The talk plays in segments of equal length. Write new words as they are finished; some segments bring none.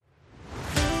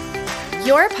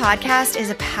Your podcast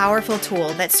is a powerful tool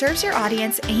that serves your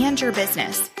audience and your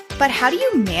business. But how do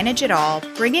you manage it all,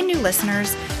 bring in new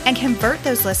listeners, and convert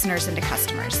those listeners into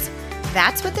customers?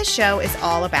 That's what this show is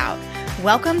all about.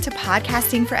 Welcome to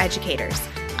Podcasting for Educators.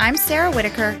 I'm Sarah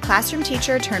Whitaker, classroom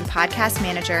teacher turned podcast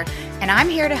manager, and I'm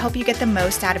here to help you get the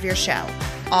most out of your show,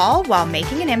 all while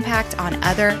making an impact on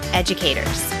other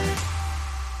educators.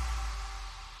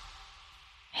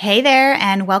 Hey there,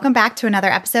 and welcome back to another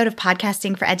episode of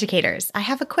Podcasting for Educators. I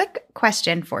have a quick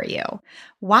question for you.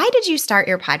 Why did you start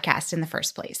your podcast in the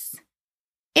first place?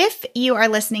 If you are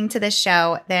listening to this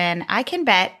show, then I can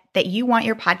bet that you want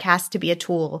your podcast to be a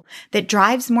tool that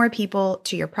drives more people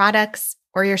to your products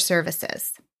or your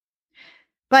services.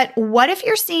 But what if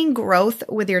you're seeing growth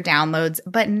with your downloads,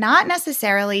 but not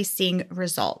necessarily seeing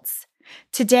results?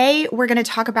 Today, we're going to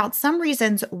talk about some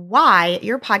reasons why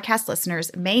your podcast listeners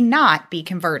may not be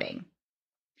converting.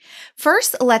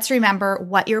 First, let's remember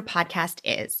what your podcast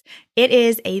is. It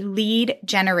is a lead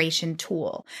generation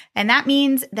tool, and that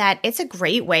means that it's a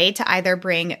great way to either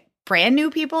bring brand new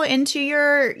people into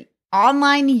your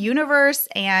online universe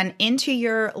and into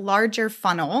your larger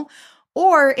funnel,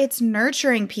 or it's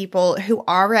nurturing people who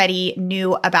already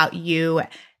knew about you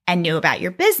and knew about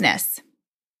your business.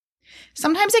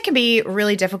 Sometimes it can be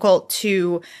really difficult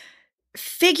to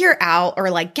figure out or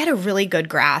get a really good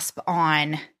grasp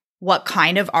on what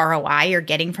kind of ROI you're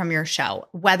getting from your show,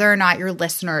 whether or not your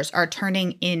listeners are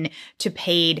turning into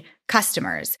paid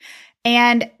customers.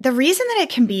 And the reason that it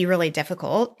can be really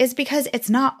difficult is because it's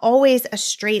not always a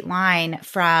straight line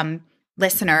from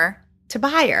listener to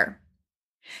buyer.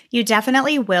 You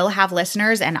definitely will have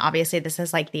listeners, and obviously this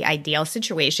is the ideal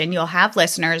situation. You'll have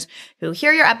listeners who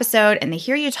hear your episode and they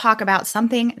hear you talk about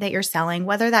something that you're selling,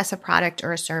 whether that's a product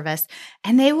or a service,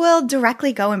 and they will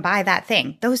directly go and buy that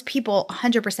thing. Those people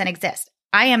 100% exist.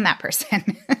 I am that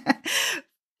person.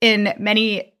 In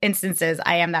many instances,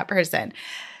 I am that person.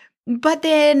 But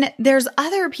then there's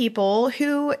other people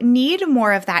who need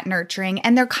more of that nurturing,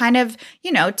 and they're kind of,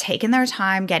 taking their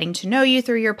time getting to know you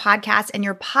through your podcast, and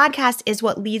your podcast is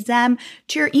what leads them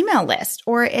to your email list,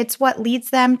 or it's what leads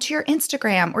them to your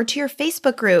Instagram or to your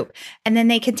Facebook group, and then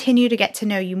they continue to get to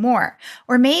know you more.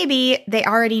 Or maybe they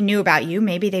already knew about you.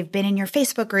 Maybe they've been in your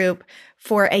Facebook group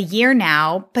for a year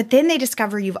now, but then they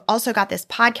discover you've also got this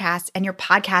podcast, and your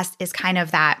podcast is kind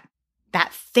of that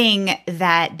thing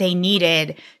that they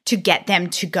needed to get them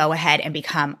to go ahead and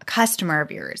become a customer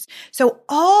of yours. So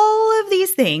all of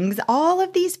these things, all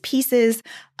of these pieces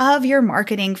of your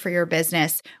marketing for your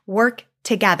business work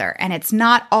together, and it's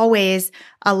not always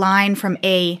a line from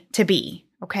A to B,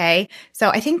 okay? So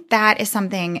I think that is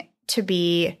something to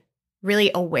be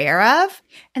really aware of.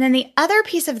 And then the other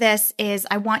piece of this is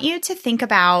I want you to think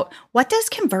about, what does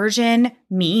conversion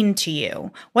mean to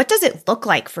you? What does it look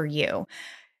like for you?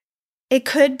 It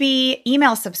could be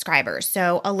email subscribers.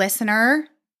 So a listener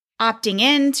opting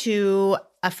in to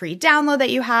a free download that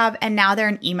you have, and now they're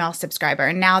an email subscriber,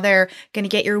 and now they're going to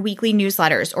get your weekly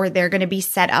newsletters, or they're going to be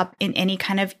set up in any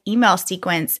kind of email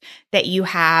sequence that you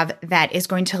have that is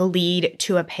going to lead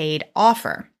to a paid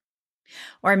offer.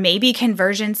 Or maybe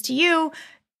conversions to you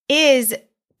is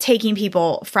taking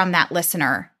people from that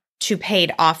listener to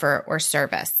paid offer or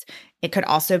service. It could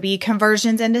also be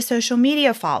conversions into social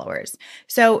media followers.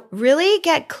 So really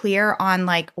get clear on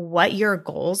what your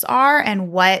goals are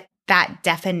and what that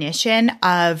definition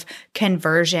of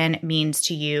conversion means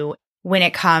to you when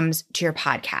it comes to your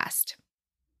podcast.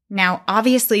 Now,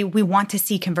 obviously, we want to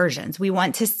see conversions. We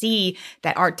want to see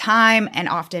that our time and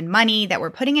often money that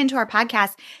we're putting into our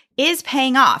podcast is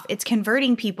paying off. It's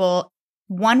converting people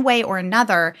one way or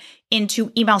another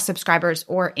into email subscribers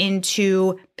or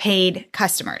into paid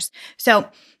customers. So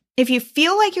if you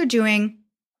feel like you're doing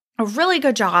a really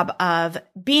good job of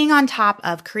being on top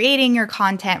of creating your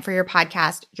content for your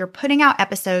podcast, you're putting out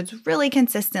episodes really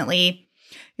consistently,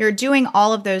 you're doing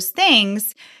all of those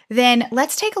things, then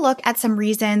let's take a look at some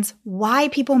reasons why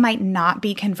people might not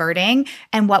be converting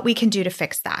and what we can do to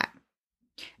fix that.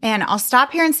 And I'll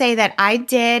stop here and say that I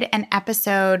did an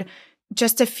episode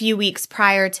just a few weeks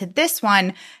prior to this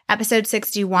one, episode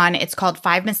 61. It's called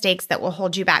 5 Mistakes That Will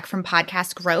Hold You Back from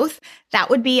Podcast Growth. That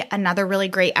would be another really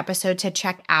great episode to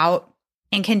check out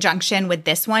in conjunction with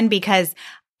this one, because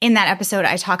in that episode,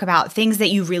 I talk about things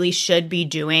that you really should be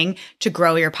doing to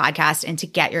grow your podcast and to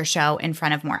get your show in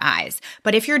front of more eyes.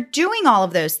 But if you're doing all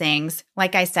of those things,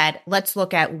 like I said, let's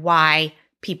look at why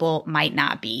people might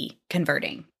not be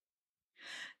converting.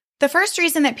 The first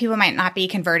reason that people might not be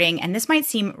converting, and this might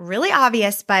seem really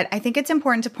obvious, but I think it's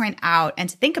important to point out and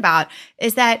to think about,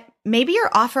 is that maybe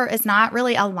your offer is not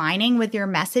really aligning with your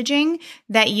messaging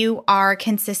that you are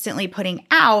consistently putting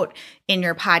out in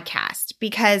your podcast,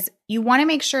 because you want to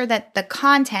make sure that the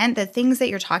content, the things that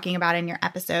you're talking about in your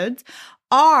episodes,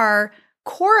 are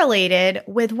correlated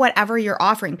with whatever you're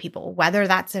offering people, whether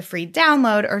that's a free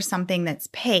download or something that's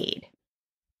paid.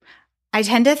 I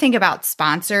tend to think about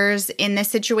sponsors in this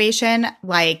situation.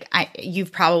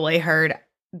 You've probably heard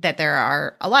that there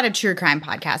are a lot of true crime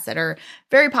podcasts that are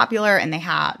very popular, and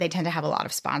they tend to have a lot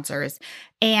of sponsors.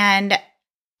 And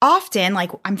often,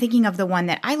 I'm thinking of the one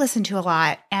that I listen to a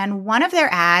lot, and one of their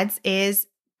ads is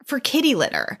for kitty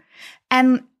litter.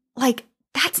 And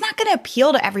that's not going to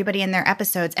appeal to everybody in their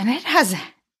episodes. And it has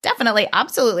definitely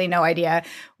absolutely no idea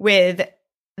with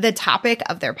the topic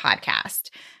of their podcast.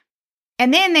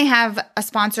 And then they have a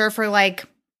sponsor for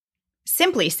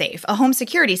SimpliSafe, a home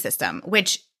security system,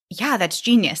 which, yeah, that's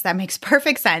genius. That makes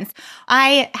perfect sense.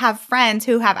 I have friends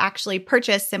who have actually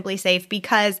purchased SimpliSafe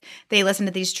because they listen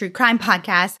to these true crime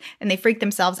podcasts and they freak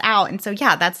themselves out. And so,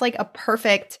 yeah, that's a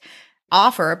perfect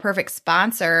offer, a perfect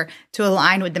sponsor to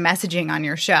align with the messaging on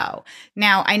your show.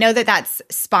 Now, I know that that's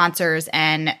sponsors,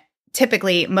 and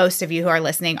typically, most of you who are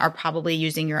listening are probably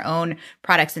using your own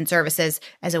products and services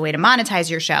as a way to monetize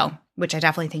your show, which I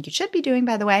definitely think you should be doing,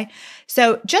 by the way.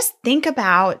 So just think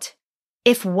about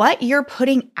if what you're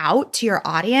putting out to your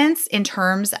audience in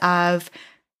terms of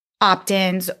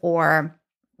opt-ins or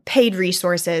paid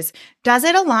resources, does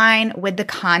it align with the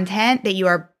content that you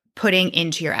are putting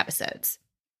into your episodes?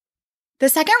 The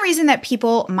second reason that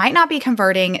people might not be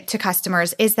converting to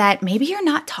customers is that maybe you're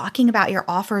not talking about your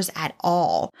offers at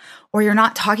all, or you're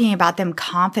not talking about them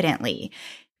confidently.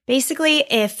 Basically,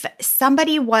 if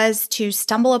somebody was to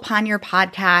stumble upon your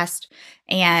podcast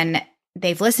and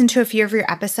they've listened to a few of your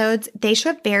episodes, they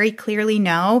should very clearly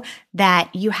know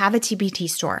that you have a TPT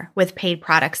store with paid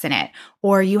products in it,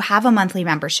 or you have a monthly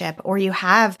membership, or you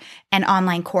have an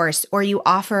online course, or you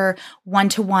offer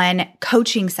one-to-one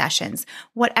coaching sessions.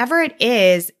 Whatever it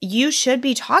is, you should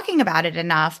be talking about it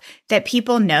enough that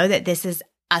people know that this is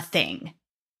a thing.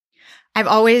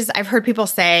 I've heard people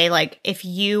say, if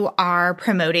you are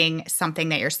promoting something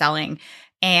that you're selling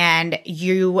and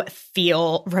you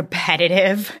feel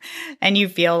repetitive and you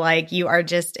feel like you are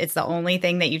it's the only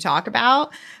thing that you talk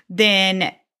about,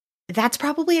 then that's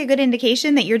probably a good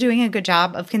indication that you're doing a good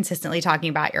job of consistently talking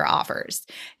about your offers.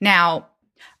 Now,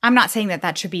 I'm not saying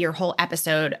that should be your whole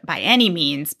episode by any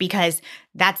means, because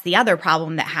that's the other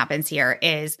problem that happens here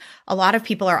is a lot of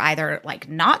people are either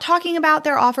not talking about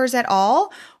their offers at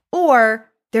all, or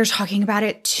they're talking about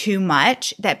it too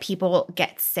much that people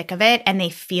get sick of it and they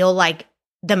feel like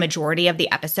the majority of the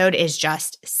episode is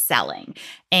just selling.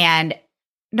 And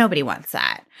nobody wants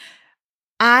that.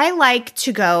 I like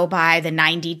to go by the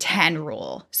 90-10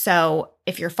 rule. So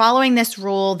if you're following this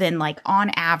rule, then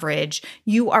on average,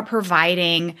 you are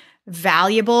providing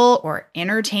valuable or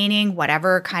entertaining,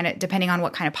 whatever depending on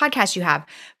what kind of podcast you have,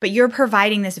 but you're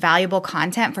providing this valuable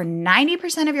content for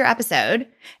 90% of your episode,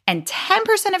 and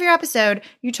 10% of your episode,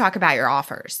 you talk about your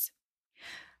offers.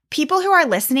 People who are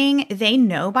listening, they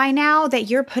know by now that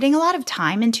you're putting a lot of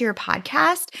time into your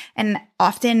podcast and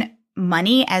often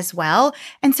money as well.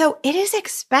 And so it is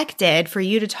expected for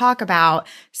you to talk about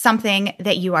something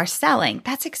that you are selling.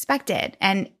 That's expected.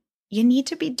 And you need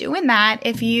to be doing that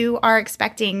if you are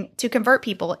expecting to convert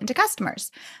people into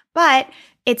customers. But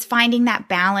it's finding that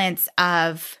balance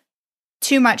of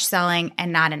too much selling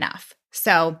and not enough.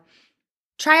 So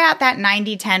try out that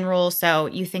 90-10 rule. So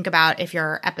you think about if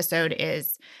your episode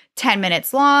is 10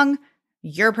 minutes long,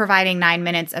 you're providing 9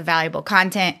 minutes of valuable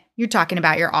content. You're talking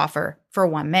about your offer for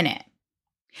 1 minute.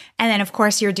 And then, of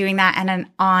course, you're doing that on an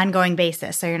ongoing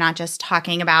basis. So you're not just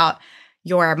talking about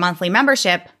your monthly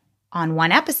membership on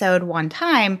one episode, one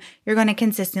time. You're going to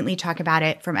consistently talk about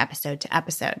it from episode to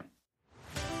episode.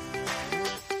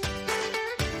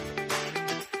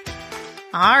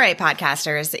 All right,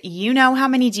 podcasters, you know how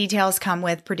many details come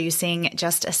with producing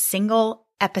just a single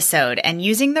episode, and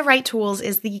using the right tools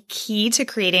is the key to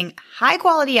creating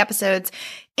high-quality episodes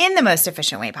in the most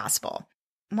efficient way possible.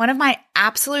 One of my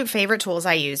absolute favorite tools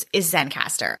I use is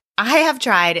Zencastr. I have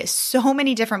tried so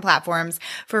many different platforms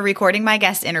for recording my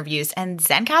guest interviews, and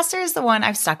Zencastr is the one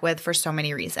I've stuck with for so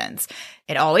many reasons.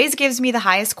 It always gives me the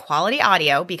highest quality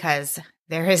audio because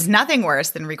there is nothing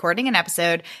worse than recording an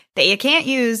episode that you can't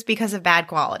use because of bad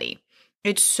quality.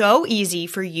 It's so easy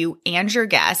for you and your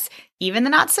guests, even the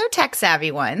not so tech savvy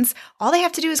ones. All they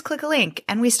have to do is click a link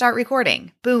and we start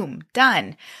recording. Boom,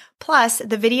 done. Plus,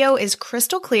 the video is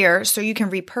crystal clear so you can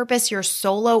repurpose your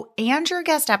solo and your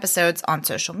guest episodes on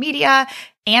social media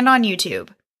and on YouTube.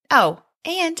 Oh,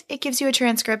 and it gives you a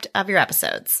transcript of your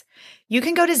episodes. You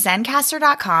can go to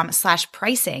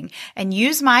zencastr.com/pricing and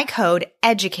use my code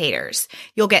EDUCATORS.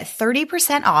 You'll get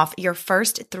 30% off your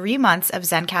first 3 months of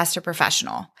Zencastr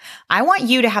Professional. I want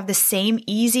you to have the same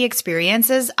easy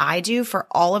experiences I do for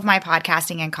all of my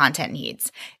podcasting and content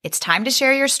needs. It's time to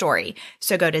share your story.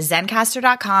 So go to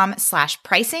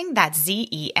zencastr.com/pricing. That's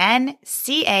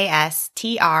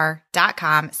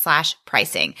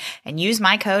zencastr.com/pricing and use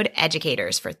my code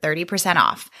EDUCATORS for 30%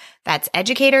 off. That's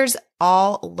EDUCATORS,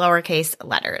 all lowercase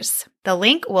letters. The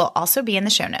link will also be in the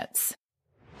show notes.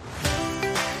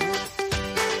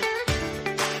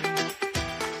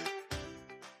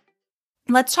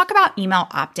 Let's talk about email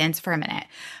opt-ins for a minute.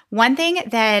 One thing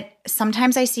that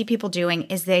sometimes I see people doing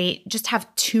is they just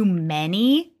have too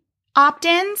many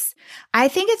opt-ins. I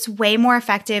think it's way more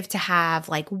effective to have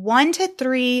like 1 to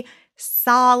 3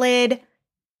 solid,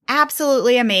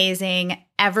 absolutely amazing,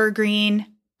 evergreen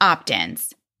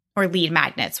opt-ins, or lead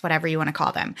magnets, whatever you want to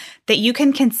call them, that you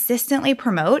can consistently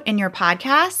promote in your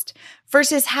podcast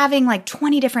versus having like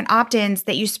 20 different opt-ins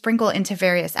that you sprinkle into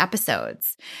various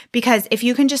episodes. Because if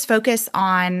you can just focus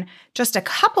on just a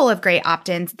couple of great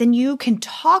opt-ins, then you can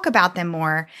talk about them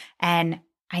more. And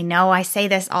I know I say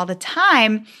this all the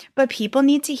time, but people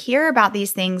need to hear about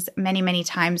these things many, many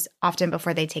times, often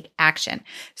before they take action.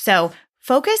 So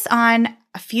focus on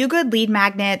a few good lead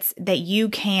magnets that you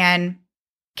can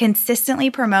consistently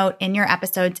promote in your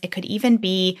episodes. It could even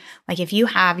be like if you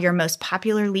have your most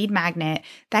popular lead magnet,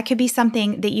 that could be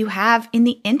something that you have in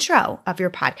the intro of your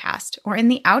podcast or in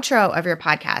the outro of your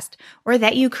podcast, or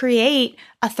that you create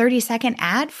a 30-second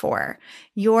ad for.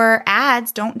 Your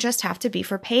ads don't just have to be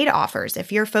for paid offers.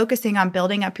 If you're focusing on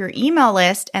building up your email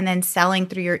list and then selling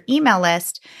through your email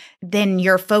list, then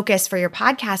your focus for your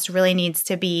podcast really needs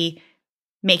to be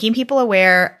making people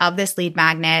aware of this lead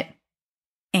magnet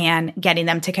and getting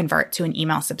them to convert to an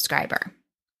email subscriber.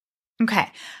 Okay.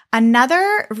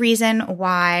 Another reason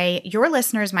why your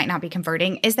listeners might not be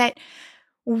converting is that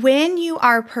when you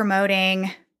are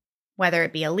promoting, whether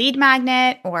it be a lead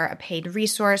magnet or a paid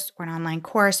resource or an online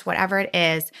course, whatever it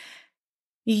is,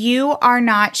 you are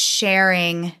not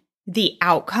sharing the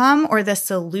outcome or the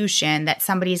solution that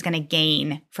somebody's going to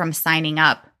gain from signing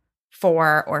up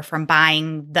for or from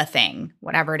buying the thing,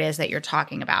 whatever it is that you're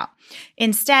talking about.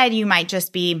 Instead, you might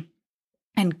just be,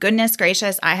 and goodness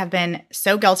gracious, I have been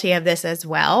so guilty of this as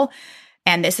well.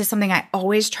 And this is something I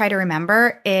always try to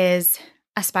remember is,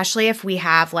 especially if we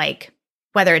have like,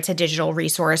 whether it's a digital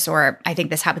resource or I think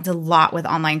this happens a lot with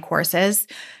online courses,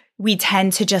 we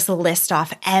tend to just list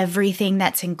off everything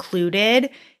that's included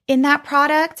in that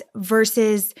product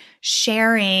versus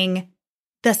sharing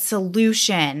the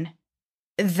solution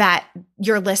that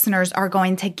your listeners are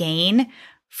going to gain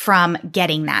from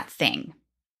getting that thing.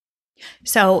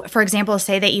 So, for example,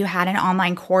 say that you had an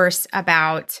online course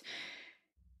about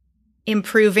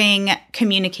improving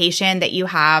communication that you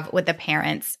have with the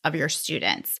parents of your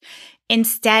students.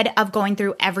 Instead of going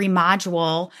through every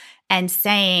module and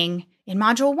saying, in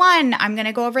module 1, I'm going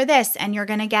to go over this, and you're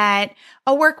going to get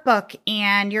a workbook,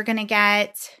 and you're going to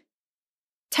get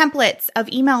templates of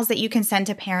emails that you can send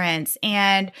to parents,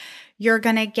 and you're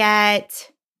going to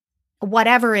get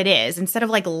whatever it is. Instead of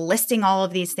like listing all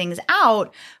of these things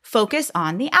out, focus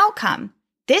on the outcome.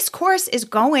 This course is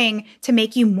going to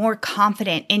make you more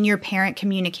confident in your parent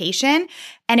communication,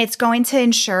 and it's going to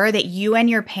ensure that you and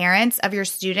your parents of your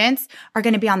students are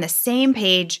going to be on the same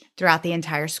page throughout the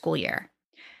entire school year.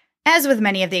 As with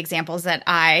many of the examples that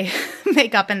I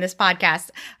make up in this podcast,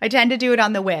 I tend to do it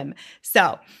on the whim.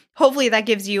 So hopefully that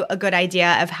gives you a good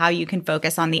idea of how you can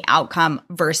focus on the outcome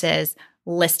versus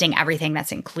listing everything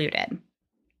that's included.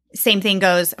 Same thing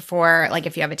goes for like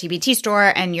if you have a TPT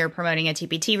store and you're promoting a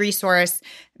TPT resource,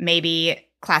 maybe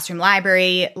classroom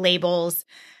library labels.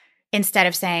 Instead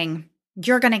of saying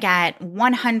you're going to get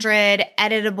 100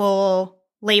 editable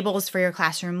labels for your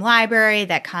classroom library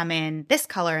that come in this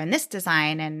color and this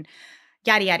design and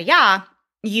yada, yada, yada,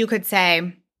 you could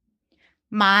say,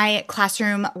 my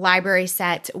classroom library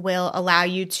set will allow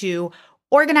you to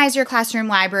organize your classroom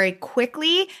library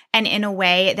quickly and in a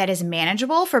way that is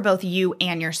manageable for both you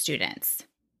and your students.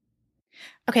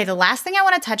 Okay, the last thing I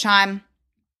want to touch on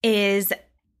is,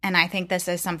 and I think this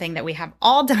is something that we have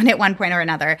all done at one point or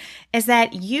another, is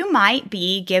that you might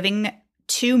be giving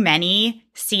too many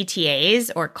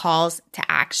CTAs or calls to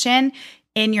action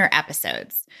in your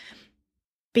episodes.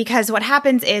 Because what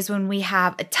happens is when we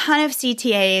have a ton of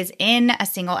CTAs in a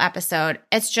single episode,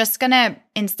 it's just going to,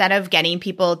 instead of getting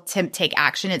people to take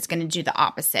action, it's going to do the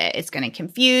opposite. It's going to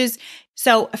confuse.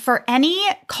 So for any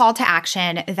call to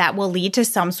action that will lead to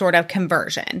some sort of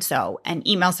conversion, so an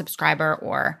email subscriber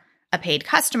or a paid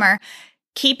customer,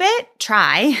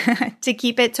 try to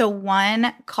keep it to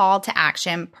one call to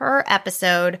action per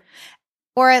episode,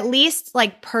 or at least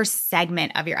like per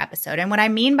segment of your episode. And what I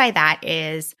mean by that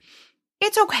is,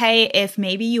 it's okay if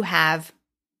maybe you have,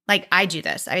 like I do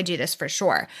this for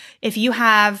sure. If you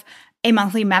have a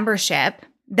monthly membership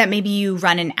that maybe you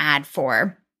run an ad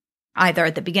for either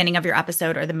at the beginning of your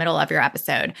episode or the middle of your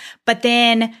episode, but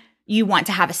then you want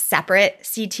to have a separate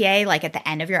CTA like at the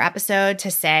end of your episode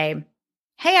to say,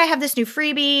 hey, I have this new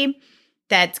freebie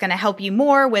that's going to help you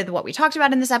more with what we talked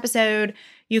about in this episode.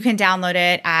 You can download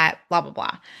it at blah, blah,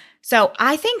 blah. So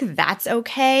I think that's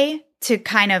okay to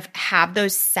kind of have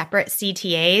those separate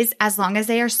CTAs as long as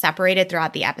they are separated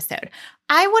throughout the episode.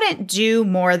 I wouldn't do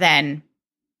more than,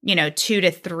 2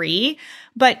 to 3,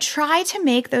 but try to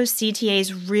make those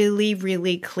CTAs really,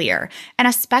 really clear. And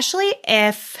especially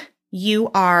if you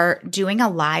are doing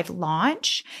a live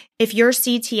launch, if your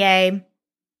CTA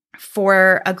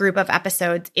for a group of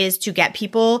episodes is to get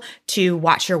people to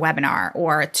watch your webinar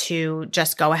or to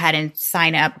just go ahead and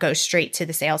sign up, go straight to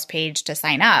the sales page to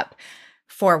sign up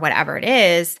for whatever it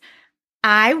is,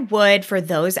 I would, for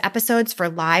those episodes, for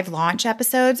live launch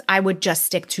episodes, I would just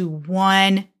stick to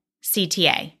one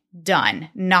CTA. Done.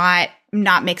 Not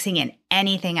mixing in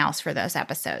anything else for those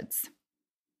episodes.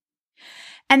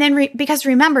 And then because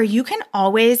remember, you can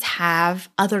always have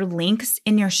other links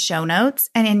in your show notes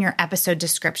and in your episode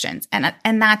descriptions,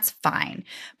 and that's fine.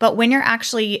 But when you're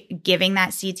actually giving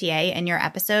that CTA in your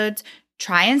episodes,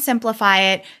 try and simplify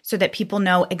it so that people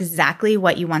know exactly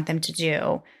what you want them to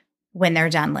do when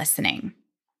they're done listening.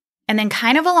 And then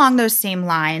kind of along those same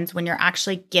lines, when you're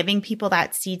actually giving people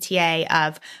that CTA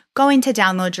of going to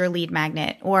download your lead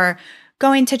magnet or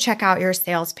going to check out your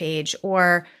sales page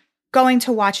or going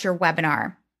to watch your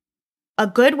webinar, a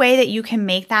good way that you can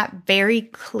make that very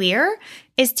clear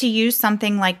is to use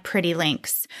something like Pretty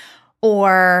Links,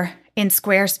 or in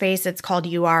Squarespace, it's called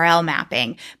URL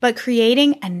mapping, but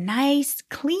creating a nice,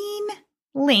 clean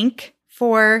link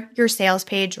for your sales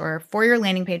page or for your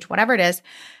landing page, whatever it is,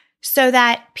 so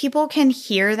that people can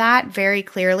hear that very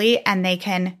clearly and they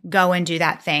can go and do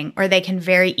that thing, or they can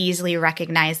very easily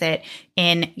recognize it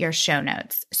in your show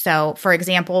notes. So for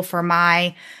example, for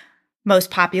my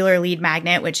most popular lead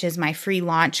magnet, which is my free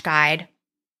launch guide,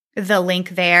 the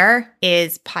link there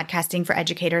is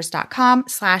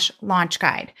podcastingforeducators.com/launch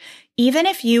guide. Even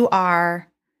if you are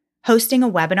hosting a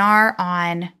webinar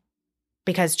on,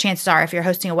 because chances are if you're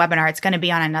hosting a webinar, it's going to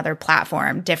be on another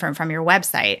platform different from your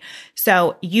website.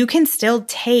 So you can still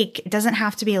it doesn't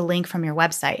have to be a link from your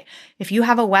website. If you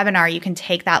have a webinar, you can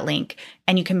take that link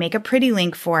and you can make a pretty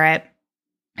link for it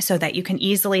so that you can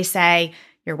easily say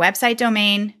your website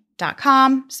domain,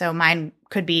 .com. So mine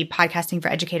could be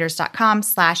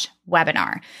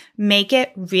podcastingforeducators.com/webinar. Make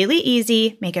it really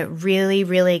easy. Make it really,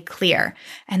 really clear.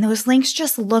 And those links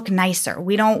just look nicer.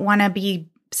 We don't want to be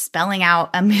spelling out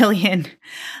a million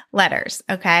letters.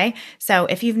 Okay. So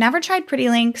if you've never tried Pretty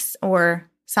Links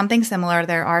or something similar,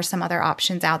 there are some other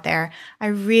options out there. I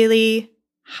really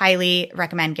highly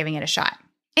recommend giving it a shot.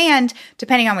 And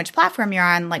depending on which platform you're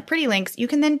on, like Pretty Links, you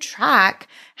can then track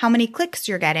how many clicks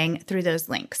you're getting through those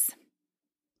links.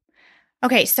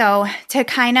 Okay, so to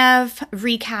kind of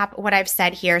recap what I've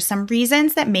said here, some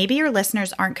reasons that maybe your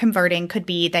listeners aren't converting could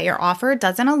be that your offer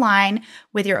doesn't align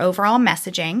with your overall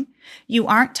messaging, you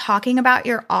aren't talking about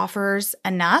your offers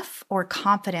enough or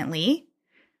confidently,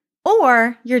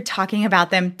 or you're talking about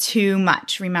them too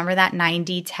much. Remember that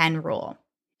 90-10 rule.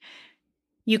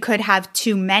 You could have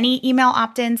too many email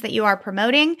opt-ins that you are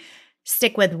promoting.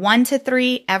 Stick with 1 to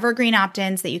 3 evergreen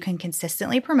opt-ins that you can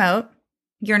consistently promote.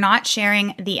 You're not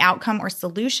sharing the outcome or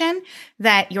solution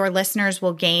that your listeners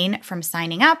will gain from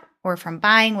signing up or from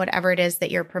buying whatever it is that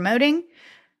you're promoting.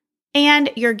 And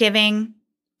you're giving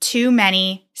too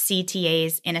many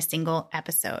CTAs in a single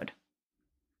episode.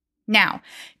 Now,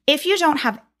 if you don't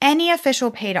have any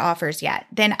official paid offers yet,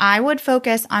 then I would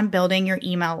focus on building your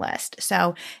email list.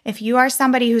 So if you are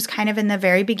somebody who's kind of in the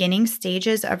very beginning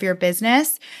stages of your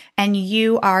business and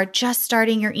you are just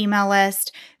starting your email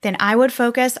list, then I would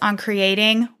focus on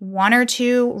creating 1 or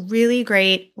 2 really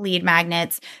great lead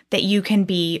magnets that you can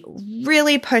be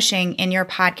really pushing in your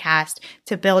podcast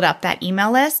to build up that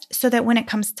email list so that when it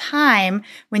comes time,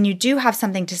 when you do have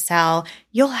something to sell,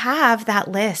 you'll have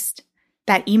that list,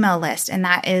 that email list. And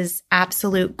that is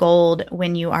absolute gold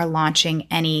when you are launching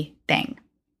anything.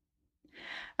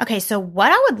 Okay, so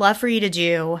what I would love for you to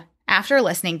do after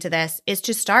listening to this is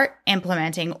to start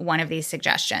implementing one of these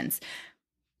suggestions.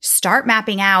 Start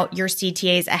mapping out your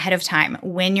CTAs ahead of time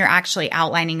when you're actually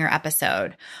outlining your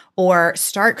episode, or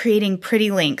start creating pretty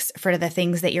links for the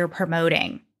things that you're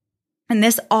promoting. And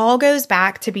this all goes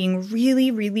back to being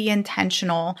really, really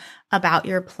intentional about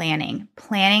your planning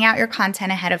out your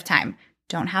content ahead of time.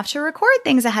 Don't have to record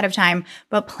things ahead of time,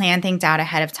 but plan things out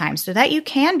ahead of time so that you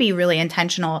can be really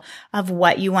intentional of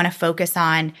what you want to focus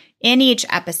on in each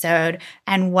episode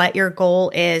and what your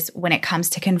goal is when it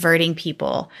comes to converting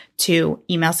people to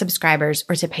email subscribers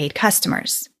or to paid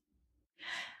customers.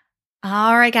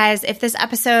 All right, guys, if this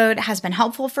episode has been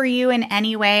helpful for you in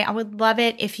any way, I would love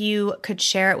it if you could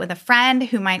share it with a friend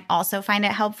who might also find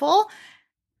it helpful.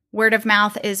 Word of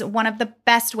mouth is one of the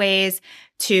best ways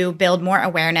to build more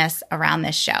awareness around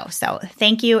this show. So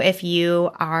thank you if you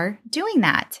are doing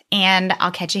that, and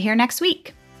I'll catch you here next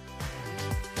week.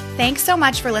 Thanks so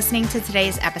much for listening to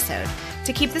today's episode.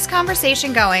 To keep this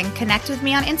conversation going, connect with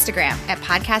me on Instagram at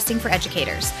Podcasting for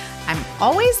Educators. I'm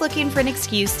always looking for an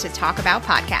excuse to talk about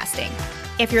podcasting.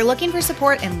 If you're looking for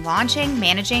support in launching,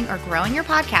 managing, or growing your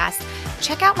podcast,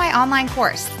 check out my online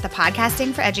course, the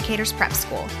Podcasting for Educators Prep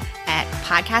School, at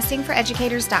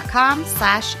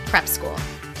podcastingforeducators.com/prep school.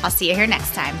 I'll see you here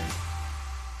next time.